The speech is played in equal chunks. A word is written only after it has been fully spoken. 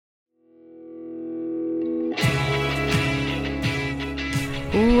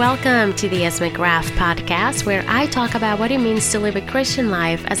Welcome to the Esme podcast, where I talk about what it means to live a Christian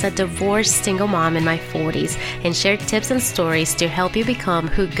life as a divorced single mom in my 40s and share tips and stories to help you become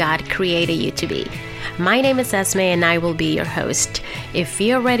who God created you to be. My name is Esme and I will be your host. If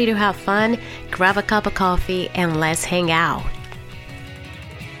you're ready to have fun, grab a cup of coffee and let's hang out.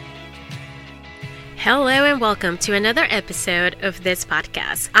 Hello and welcome to another episode of this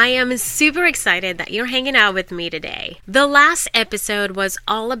podcast. I am super excited that you're hanging out with me today. The last episode was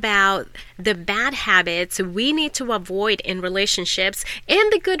all about the bad habits we need to avoid in relationships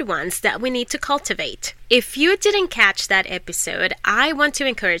and the good ones that we need to cultivate. If you didn't catch that episode, I want to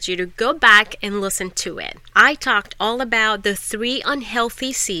encourage you to go back and listen to it. I talked all about the 3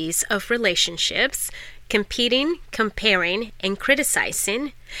 unhealthy C's of relationships: competing, comparing, and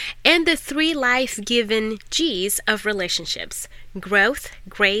criticizing, and the 3 life-giving G's of relationships: growth,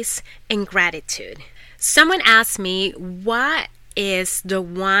 grace, and gratitude. Someone asked me, what is the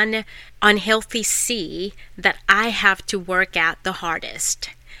one unhealthy C that I have to work at the hardest?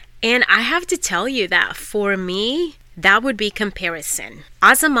 And I have to tell you that for me, that would be comparison.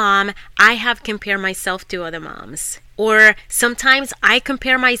 As a mom, I have compared myself to other moms. Or sometimes I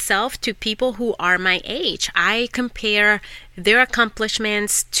compare myself to people who are my age. I compare their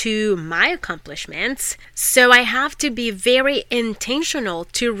accomplishments to my accomplishments. So I have to be very intentional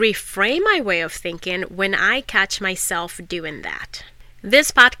to reframe my way of thinking when I catch myself doing that.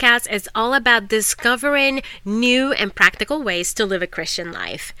 This podcast is all about discovering new and practical ways to live a Christian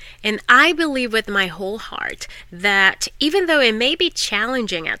life. And I believe with my whole heart that even though it may be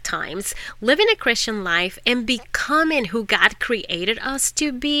challenging at times, living a Christian life and becoming who God created us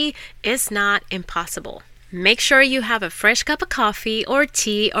to be is not impossible. Make sure you have a fresh cup of coffee or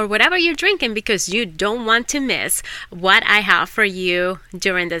tea or whatever you're drinking, because you don't want to miss what I have for you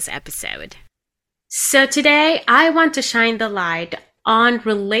during this episode. So today I want to shine the light on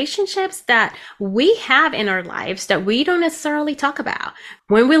relationships that we have in our lives that we don't necessarily talk about.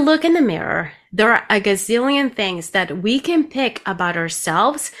 When we look in the mirror, there are a gazillion things that we can pick about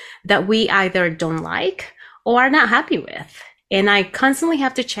ourselves that we either don't like or are not happy with. And I constantly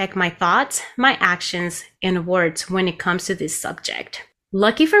have to check my thoughts, my actions, and words when it comes to this subject.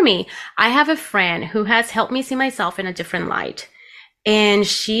 Lucky for me, I have a friend who has helped me see myself in a different light. And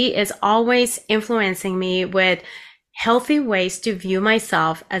she is always influencing me with healthy ways to view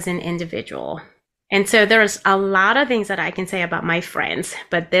myself as an individual. And so there's a lot of things that I can say about my friends,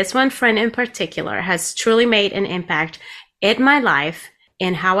 but this one friend in particular has truly made an impact in my life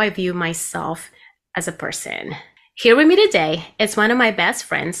and how I view myself as a person. Here with me today is one of my best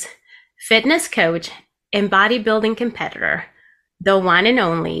friends, fitness coach and bodybuilding competitor, the one and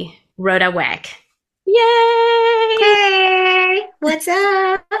only Rhoda Weck. Yay! Hey, what's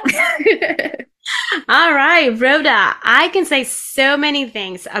up? All right, Rhoda, I can say so many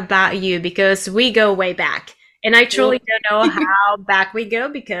things about you because we go way back. And I truly don't know how back we go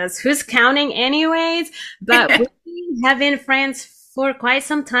because who's counting anyways? But we have been friends for quite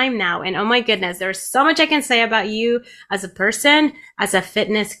some time now. And oh my goodness, there's so much I can say about you as a person, as a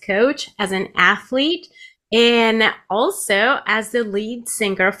fitness coach, as an athlete, and also as the lead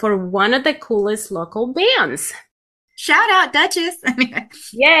singer for one of the coolest local bands. Shout out, Duchess.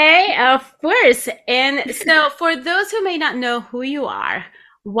 Yay, of course. And so for those who may not know who you are,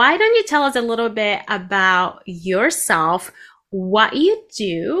 why don't you tell us a little bit about yourself, what you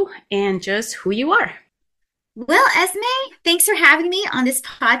do, and just who you are? Well, Esme, thanks for having me on this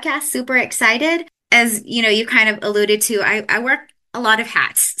podcast. Super excited. As you know, you kind of alluded to, I work a lot of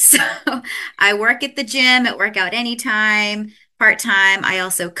hats. So I work at the gym, at Workout Anytime, part-time. I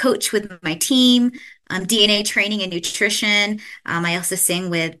also coach with my team. DNA training and nutrition. I also sing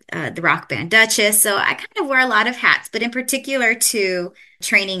with the rock band Duchess. So I kind of wear a lot of hats, but in particular to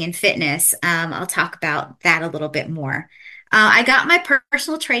training and fitness. I'll talk about that a little bit more. I got my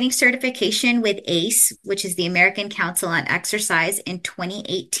personal training certification with ACE, which is the American Council on Exercise, in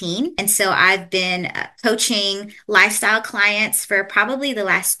 2018. And so I've been coaching lifestyle clients for probably the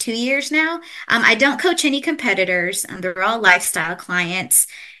last 2 years now. I don't coach any competitors. They're all lifestyle clients,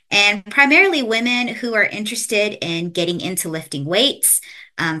 and primarily women who are interested in getting into lifting weights,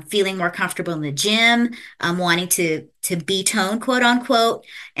 feeling more comfortable in the gym, wanting to be toned, quote unquote.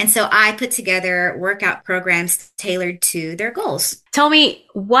 And so I put together workout programs tailored to their goals. Tell me,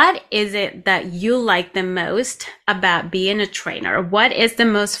 what is it that you like the most about being a trainer? What is the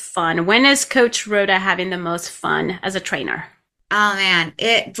most fun? When is Coach Rhoda having the most fun as a trainer? Oh man,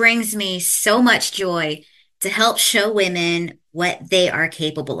 it brings me so much joy to help show women what they are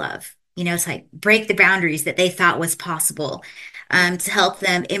capable of. You know, it's like break the boundaries that they thought was possible, to help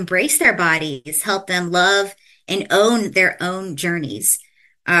them embrace their bodies, help them love and own their own journeys.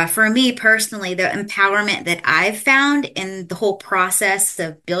 For me personally, the empowerment that I've found in the whole process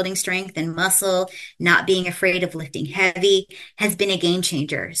of building strength and muscle, not being afraid of lifting heavy, has been a game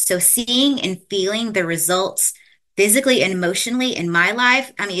changer. So seeing and feeling the results physically and emotionally in my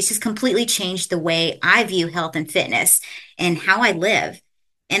life, I mean, it's just completely changed the way I view health and fitness and how I live.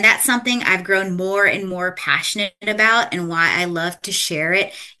 And that's something I've grown more and more passionate about, and why I love to share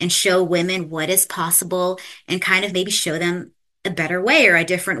it and show women what is possible, and kind of maybe show them a better way or a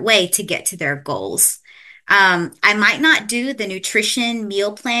different way to get to their goals. I might not do the nutrition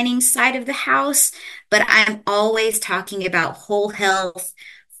meal planning side of the house, but I'm always talking about whole health,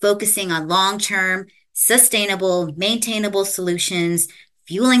 focusing on long-term, sustainable, maintainable solutions,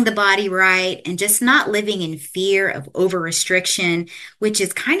 fueling the body right, and just not living in fear of over restriction, which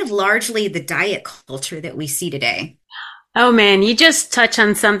is kind of largely the diet culture that we see today. Oh man, you just touch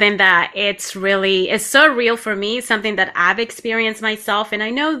on something that it's so real for me, something that I've experienced myself. And I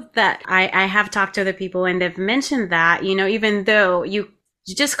know that I have talked to other people and they've mentioned that, even though you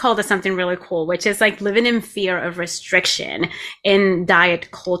just called it something really cool, which is like living in fear of restriction in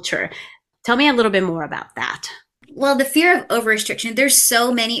diet culture. Tell me a little bit more about that. Well, the fear of over restriction, there's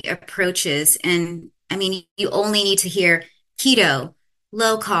so many approaches. And I mean, you only need to hear keto,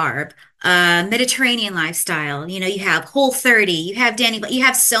 low carb, Mediterranean lifestyle. You have Whole 30, you have Danny, but you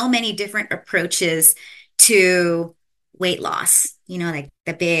have so many different approaches to weight loss. Like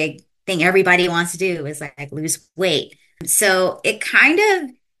the big thing everybody wants to do is like lose weight. So it kind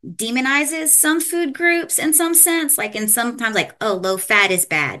of demonizes some food groups in some sense, like in sometimes like, oh, low fat is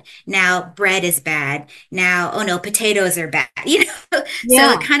bad. Now bread is bad. Now, oh no, potatoes are bad. So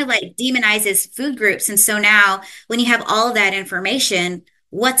Yeah. it kind of like demonizes food groups. And so now when you have all of that information,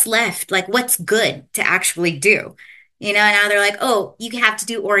 what's left? Like what's good to actually do? Now they're like, oh, you have to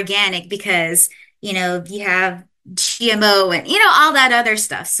do organic because, you have GMO and, all that other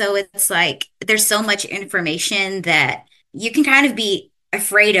stuff. So it's like there's so much information that you can kind of be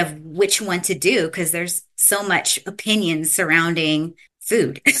afraid of which one to do because there's so much opinion surrounding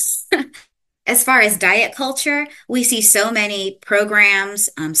food. As far as diet culture, we see so many programs,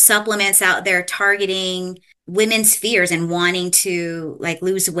 supplements out there targeting women's fears and wanting to like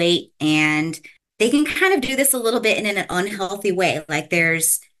lose weight. And they can kind of do this a little bit in an unhealthy way. Like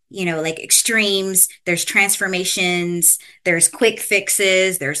there's, like extremes, there's transformations, there's quick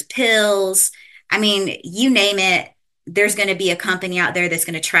fixes, there's pills. I mean, you name it, there's going to be a company out there that's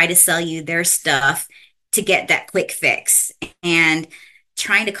going to try to sell you their stuff to get that quick fix. And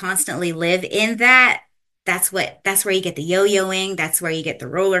trying to constantly live in that, that's where you get the yo-yoing, that's where you get the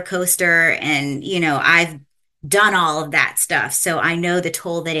roller coaster. And I've done all of that stuff, so I know the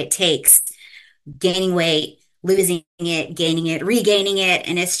toll that it takes, gaining weight, losing it, gaining it, regaining it.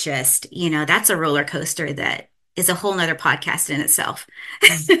 And it's just, that's a roller coaster that is a whole nother podcast in itself.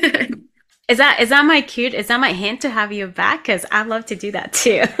 Is that my cute? Is that my hint to have you back? Because I'd love to do that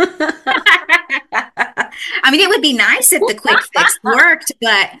too. I mean, it would be nice if the quick fix worked,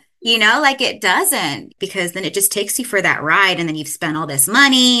 but like it doesn't, because then it just takes you for that ride, and then you've spent all this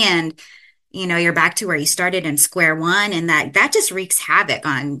money, and you're back to where you started in square one, and that just wreaks havoc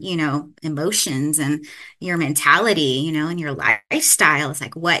on, emotions and your mentality, and your lifestyle. It's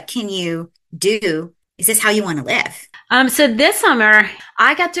like, what can you do? Is this how you want to live? So this summer,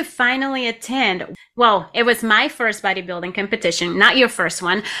 I got to finally attend. Well, it was my first bodybuilding competition, not your first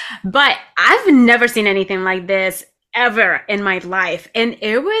one, but I've never seen anything like this ever in my life. And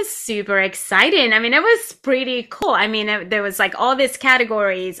it was super exciting. I mean, it was pretty cool. I mean, there was like all these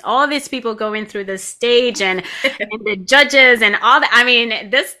categories, all these people going through the stage and the judges and all that. I mean,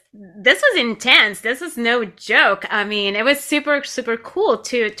 this was intense. This was no joke. I mean, it was super, super cool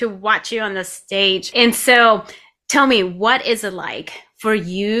to watch you on the stage. And so tell me, what is it like for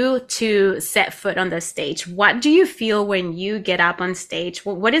you to set foot on the stage? What do you feel when you get up on stage?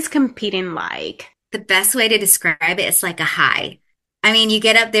 What is competing like? The best way to describe it is like a high. I mean, you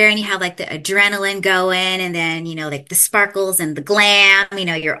get up there and you have like the adrenaline going, and then, like the sparkles and the glam,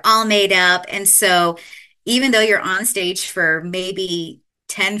 you're all made up. And so even though you're on stage for maybe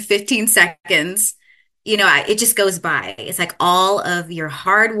 10, 15 seconds, it just goes by. It's like all of your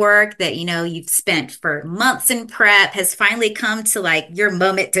hard work that, you've spent for months in prep has finally come to like your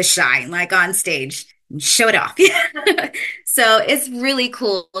moment to shine, like on stage, and show it off. So it's really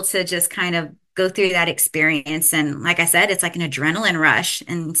cool to just kind of go through that experience. And like I said, it's like an adrenaline rush.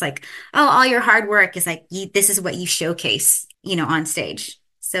 And it's like, oh, all your hard work is like, this is what you showcase, on stage.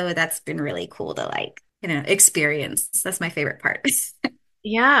 So that's been really cool to like, experience. That's my favorite part.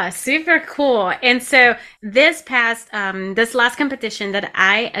 Yeah, super cool. And so this last competition that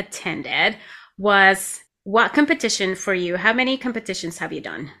I attended was What competition for you? How many competitions have you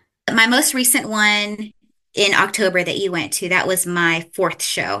done? My most recent one in October that you went to, that was my fourth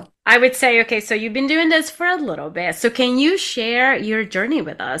show. I would say, okay, so you've been doing this for a little bit. So can you share your journey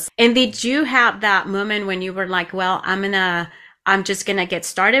with us? And did you have that moment when you were like, well, I'm just gonna get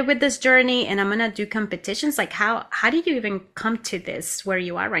started with this journey and I'm gonna do competitions? Like how did you even come to this where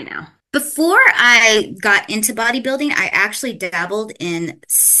you are right now? Before I got into bodybuilding, I actually dabbled in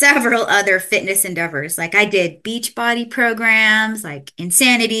several other fitness endeavors. Like I did beach body programs, like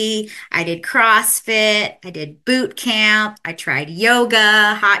Insanity. I did CrossFit. I did boot camp. I tried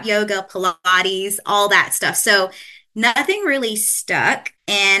yoga, hot yoga, Pilates, all that stuff. So nothing really stuck.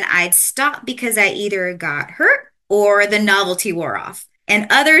 And I'd stopped because I either got hurt or the novelty wore off. And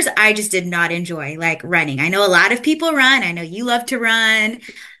others I just did not enjoy, like running. I know a lot of people run. I know you love to run.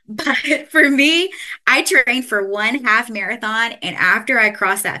 But for me, I trained for one half marathon. And after I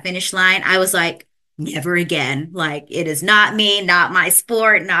crossed that finish line, I was like, never again. Like, it is not me, not my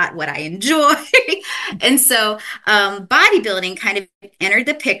sport, not what I enjoy. And so, bodybuilding kind of entered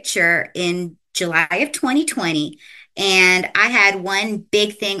the picture in July of 2020. And I had one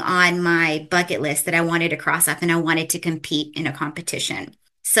big thing on my bucket list that I wanted to cross off, and I wanted to compete in a competition.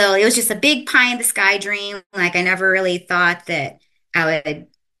 So it was just a big pie in the sky dream. Like, I never really thought that I would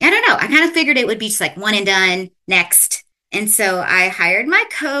I don't know. I kind of figured it would be just like one and done next. And so I hired my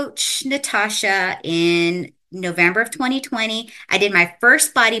coach, Natasha, in November of 2020. I did my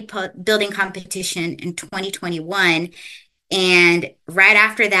first bodybuilding competition in 2021. And right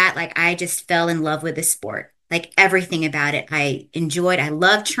after that, like I just fell in love with the sport. Like everything about it, I enjoyed. I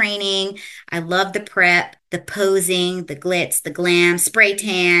love training. I love the prep, the posing, the glitz, the glam, spray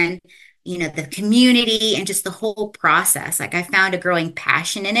tan, the community and just the whole process. Like I found a growing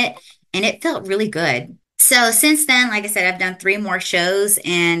passion in it and it felt really good. So since then, like I said, I've done three more shows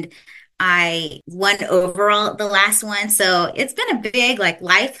and I won overall the last one. So it's been a big like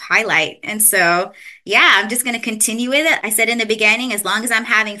life highlight. And so yeah, I'm just going to continue with it. I said in the beginning, as long as I'm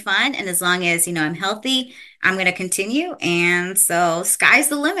having fun and as long as, I'm healthy, I'm going to continue. And so sky's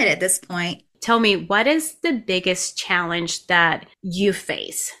the limit at this point. Tell me, what is the biggest challenge that you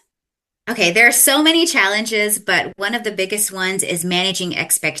face? Okay, there are so many challenges, but one of the biggest ones is managing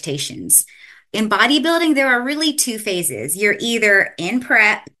expectations. In bodybuilding, there are really two phases. You're either in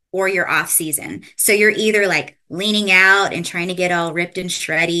prep or you're off season. So you're either like leaning out and trying to get all ripped and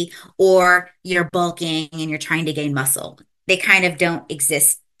shreddy, or you're bulking and you're trying to gain muscle. They kind of don't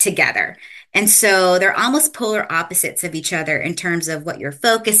exist together. And so they're almost polar opposites of each other in terms of what your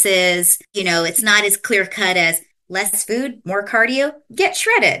focus is. It's not as clear cut as less food, more cardio, get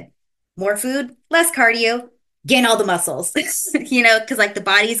shredded. More food, less cardio, gain all the muscles, because like the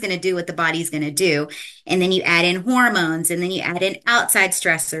body's going to do what the body's going to do. And then you add in hormones and then you add in outside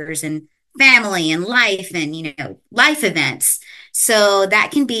stressors and family and life and, life events. So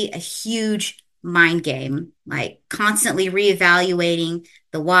that can be a huge mind game, like constantly reevaluating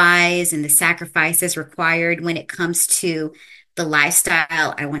the whys and the sacrifices required when it comes to the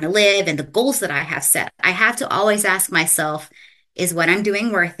lifestyle I want to live and the goals that I have set. I have to always ask myself, is what I'm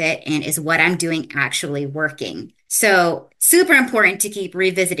doing worth it? And is what I'm doing actually working? So super important to keep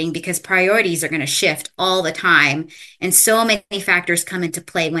revisiting because priorities are going to shift all the time. And so many factors come into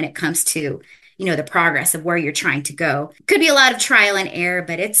play when it comes to, the progress of where you're trying to go. Could be a lot of trial and error,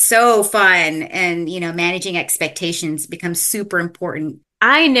 but it's so fun. And, managing expectations becomes super important.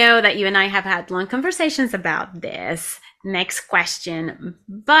 I know that you and I have had long conversations about this. Next question,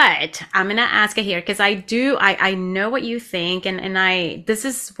 but I'm going to ask it here because I know what you think. And this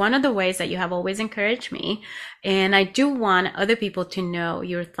is one of the ways that you have always encouraged me. And I do want other people to know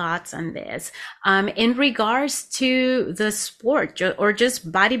your thoughts on this. In regards to the sport or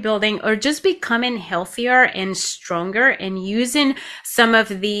just bodybuilding or just becoming healthier and stronger and using some of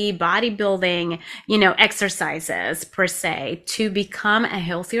the bodybuilding, exercises per se to become a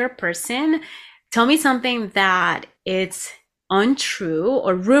healthier person. Tell me something that it's untrue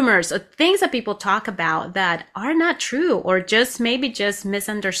or rumors or things that people talk about that are not true or just maybe just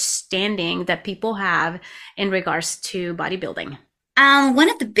misunderstanding that people have in regards to bodybuilding. One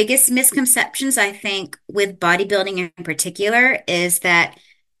of the biggest misconceptions I think with bodybuilding in particular is that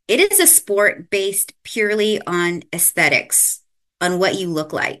it is a sport based purely on aesthetics, on what you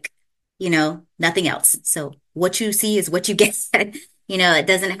look like, nothing else. So what you see is what you get.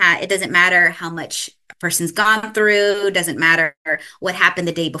 It doesn't matter how much a person's gone through, doesn't matter what happened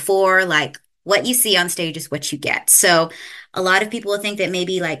the day before, like what you see on stage is what you get. So a lot of people think that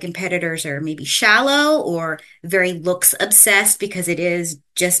maybe like competitors are maybe shallow or very looks obsessed because it is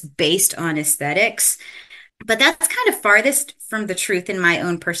just based on aesthetics. But that's kind of farthest from the truth in my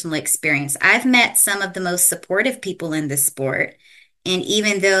own personal experience. I've met some of the most supportive people in this sport. And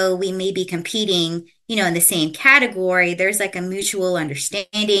even though we may be competing, in the same category, there's like a mutual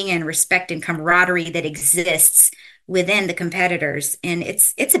understanding and respect and camaraderie that exists within the competitors. And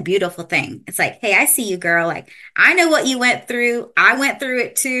it's a beautiful thing. It's like, hey, I see you, girl. Like, I know what you went through. I went through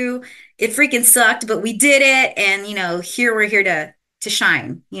it too. It freaking sucked, but we did it. And, here we're here to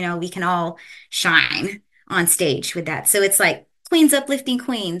shine. We can all shine on stage with that. So it's like queens uplifting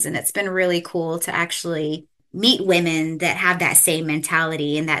queens. And it's been really cool to actually meet women that have that same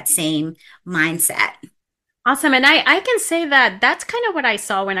mentality and that same mindset. Awesome. And I can say that that's kind of what I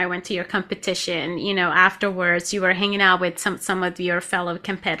saw when I went to your competition. Afterwards, you were hanging out with some of your fellow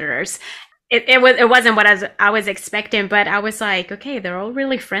competitors. It wasn't what I was expecting, but I was like, okay, they're all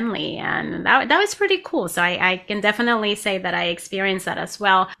really friendly, and that was pretty cool. So I can definitely say that I experienced that as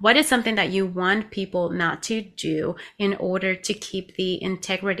well. What is something that you want people not to do in order to keep the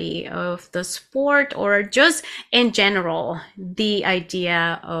integrity of the sport, or just in general, the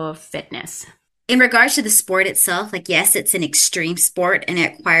idea of fitness? In regards to the sport itself, like, yes, it's an extreme sport and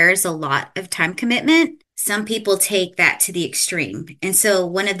it requires a lot of time commitment. Some people take that to the extreme. And so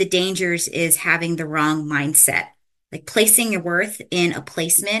one of the dangers is having the wrong mindset, like placing your worth in a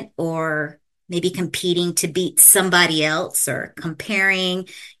placement, or maybe competing to beat somebody else, or comparing,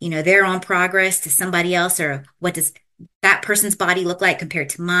 their own progress to somebody else, or what does that person's body look like compared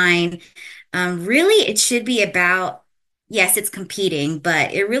to mine. Really, it should be about, yes, it's competing,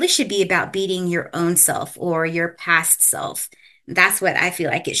 but it really should be about beating your own self or your past self. That's what I feel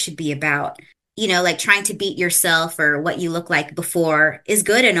like it should be about. Like trying to beat yourself or what you look like before is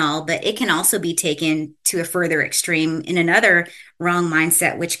good and all, but it can also be taken to a further extreme in another wrong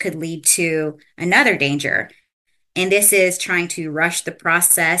mindset, which could lead to another danger. And this is trying to rush the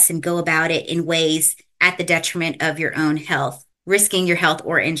process and go about it in ways at the detriment of your own health, risking your health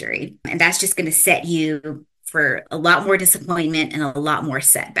or injury. And that's just going to set you for a lot more disappointment and a lot more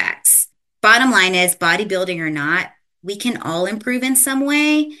setbacks. Bottom line is, bodybuilding or not, we can all improve in some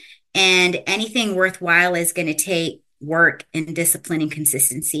way. And anything worthwhile is going to take work and discipline and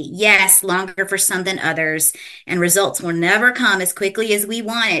consistency. Yes, longer for some than others, and results will never come as quickly as we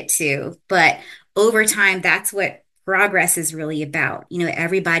want it to. But over time, that's what progress is really about.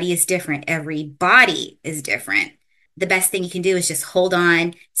 Everybody is different. Every body is different. The best thing you can do is just hold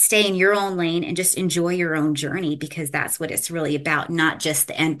on, stay in your own lane, and just enjoy your own journey, because that's what it's really about, not just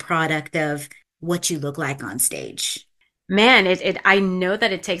the end product of what you look like on stage. Man, I know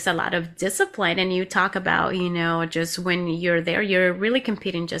that it takes a lot of discipline, and you talk about, just when you're there, you're really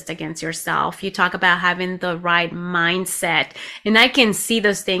competing just against yourself. You talk about having the right mindset, and I can see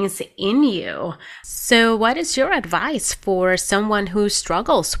those things in you. So what is your advice for someone who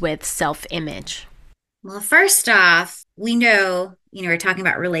struggles with self-image? Well, first off, we know, we're talking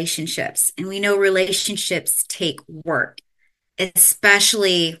about relationships, and we know relationships take work,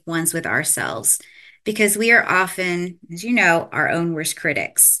 especially ones with ourselves, because we are often, as you know, our own worst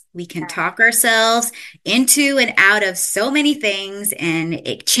critics. We can talk ourselves into and out of so many things, and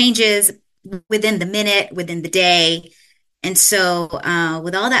it changes within the minute, within the day. And so,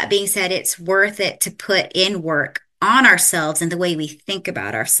 with all that being said, it's worth it to put in work on ourselves and the way we think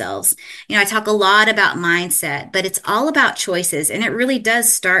about ourselves. I talk a lot about mindset, but it's all about choices. And it really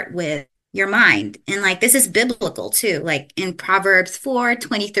does start with your mind. And like, this is biblical too. Like in Proverbs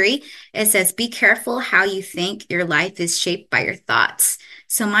 4:23, it says, be careful how you think. Your life is shaped by your thoughts.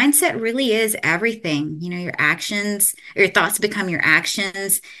 So mindset really is everything. Your actions, your thoughts become your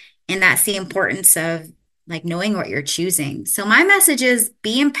actions. And that's the importance of like knowing what you're choosing. So my message is,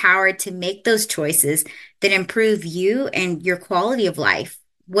 be empowered to make those choices that improve you and your quality of life,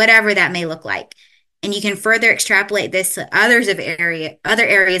 whatever that may look like. And you can further extrapolate this to other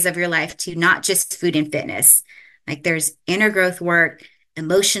areas of your life, to not just food and fitness. Like there's inner growth work,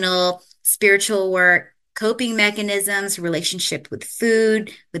 emotional, spiritual work, coping mechanisms, relationship with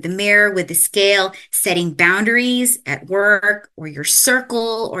food, with the mirror, with the scale, setting boundaries at work or your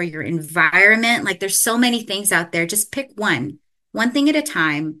circle or your environment. Like there's so many things out there. Just pick one thing at a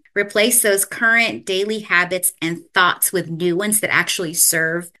time. Replace those current daily habits and thoughts with new ones that actually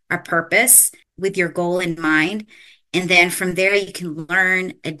serve a purpose with your goal in mind. And then from there, you can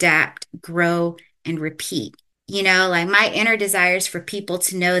learn, adapt, grow, and repeat. Like my inner desires for people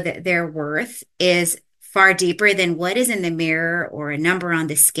to know that their worth is far deeper than what is in the mirror or a number on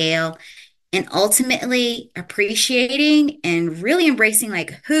the scale, and ultimately appreciating and really embracing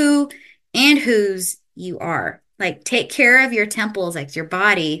like who and whose you are. Like take care of your temples, like your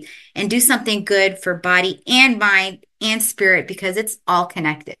body, and do something good for body and mind and spirit, because it's all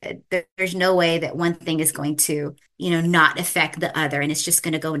connected. There's no way that one thing is going to, not affect the other, and it's just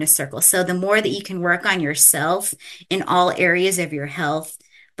going to go in a circle. So the more that you can work on yourself in all areas of your health,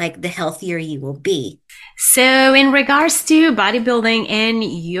 like the healthier you will be. So in regards to bodybuilding and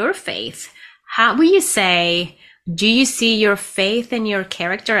your faith, how would you say, do you see your faith and your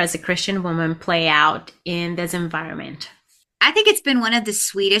character as a Christian woman play out in this environment? I think it's been one of the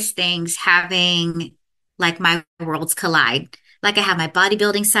sweetest things having like my worlds collide. Like I have my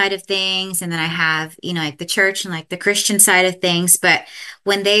bodybuilding side of things, and then I have, like the church and like the Christian side of things. But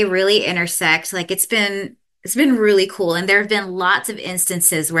when they really intersect, like it's been really cool. And there have been lots of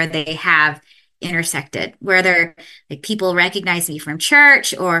instances where they have intersected, where they're like people recognize me from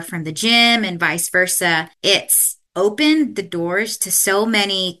church or from the gym and vice versa. It's opened the doors to so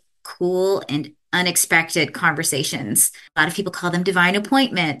many cool and unexpected conversations. A lot of people call them divine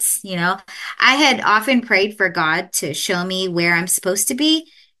appointments. I had often prayed for God to show me where I'm supposed to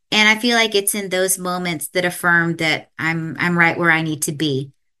be. And I feel like it's in those moments that affirm that I'm right where I need to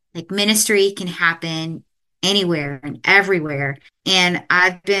be. Like ministry can happen anywhere and everywhere. And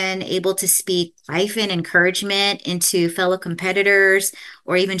I've been able to speak life and encouragement into fellow competitors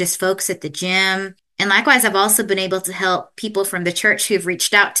or even just folks at the gym. And likewise, I've also been able to help people from the church who've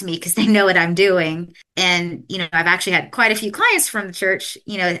reached out to me because they know what I'm doing. And, I've actually had quite a few clients from the church,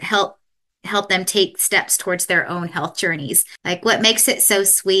 help them take steps towards their own health journeys. Like what makes it so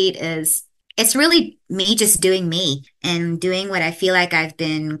sweet is it's really me just doing me and doing what I feel like I've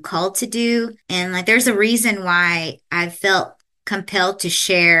been called to do. And like there's a reason why I've felt compelled to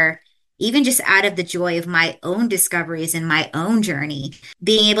share, even just out of the joy of my own discoveries and my own journey,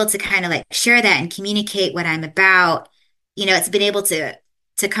 being able to kind of like share that and communicate what I'm about. It's been able to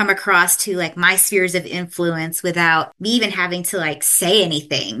come across to like my spheres of influence without me even having to like say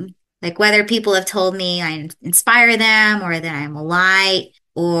anything. Like whether people have told me I inspire them or that I'm a light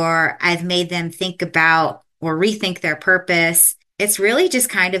or I've made them think about or rethink their purpose. It's really just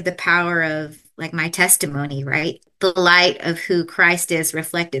kind of the power of like my testimony, right? The light of who Christ is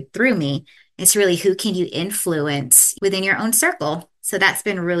reflected through me. It's really who can you influence within your own circle. So that's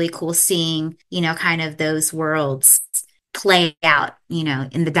been really cool seeing, kind of those worlds play out,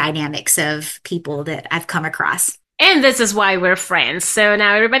 in the dynamics of people that I've come across. And this is why we're friends. So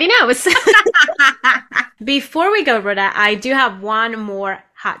now everybody knows. Before we go, Rhoda, I do have one more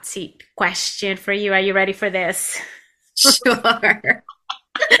hot seat question for you. Are you ready for this? Sure. All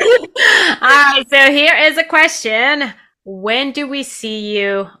right. So here is a question. When do we see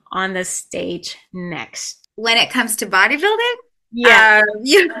you on the stage next? When it comes to bodybuilding? Yeah.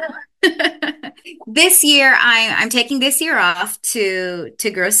 This year, I'm taking this year off to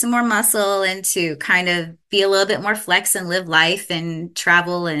grow some more muscle and to kind of be a little bit more flex and live life and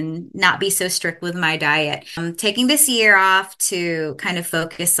travel and not be so strict with my diet. I'm taking this year off to kind of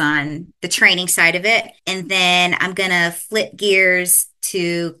focus on the training side of it. And then I'm going to flip gears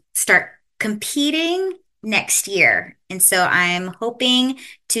to start competing next year. And so I'm hoping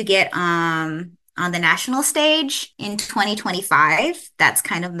to get on the national stage in 2025. That's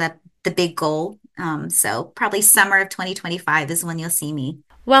kind of the big goal. So probably summer of 2025 is when you'll see me.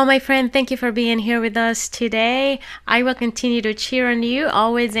 Well, my friend, thank you for being here with us today. I will continue to cheer on you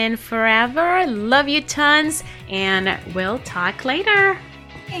always and forever. Love you tons, and we'll talk later.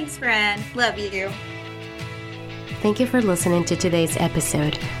 Thanks, friend. Love you. Thank you for listening to today's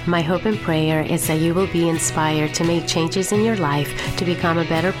episode. My hope and prayer is that you will be inspired to make changes in your life to become a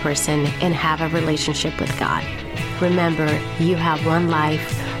better person and have a relationship with God. Remember, you have one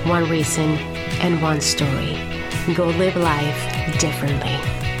life, one reason, and one story. Go live life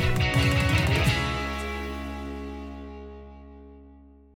differently.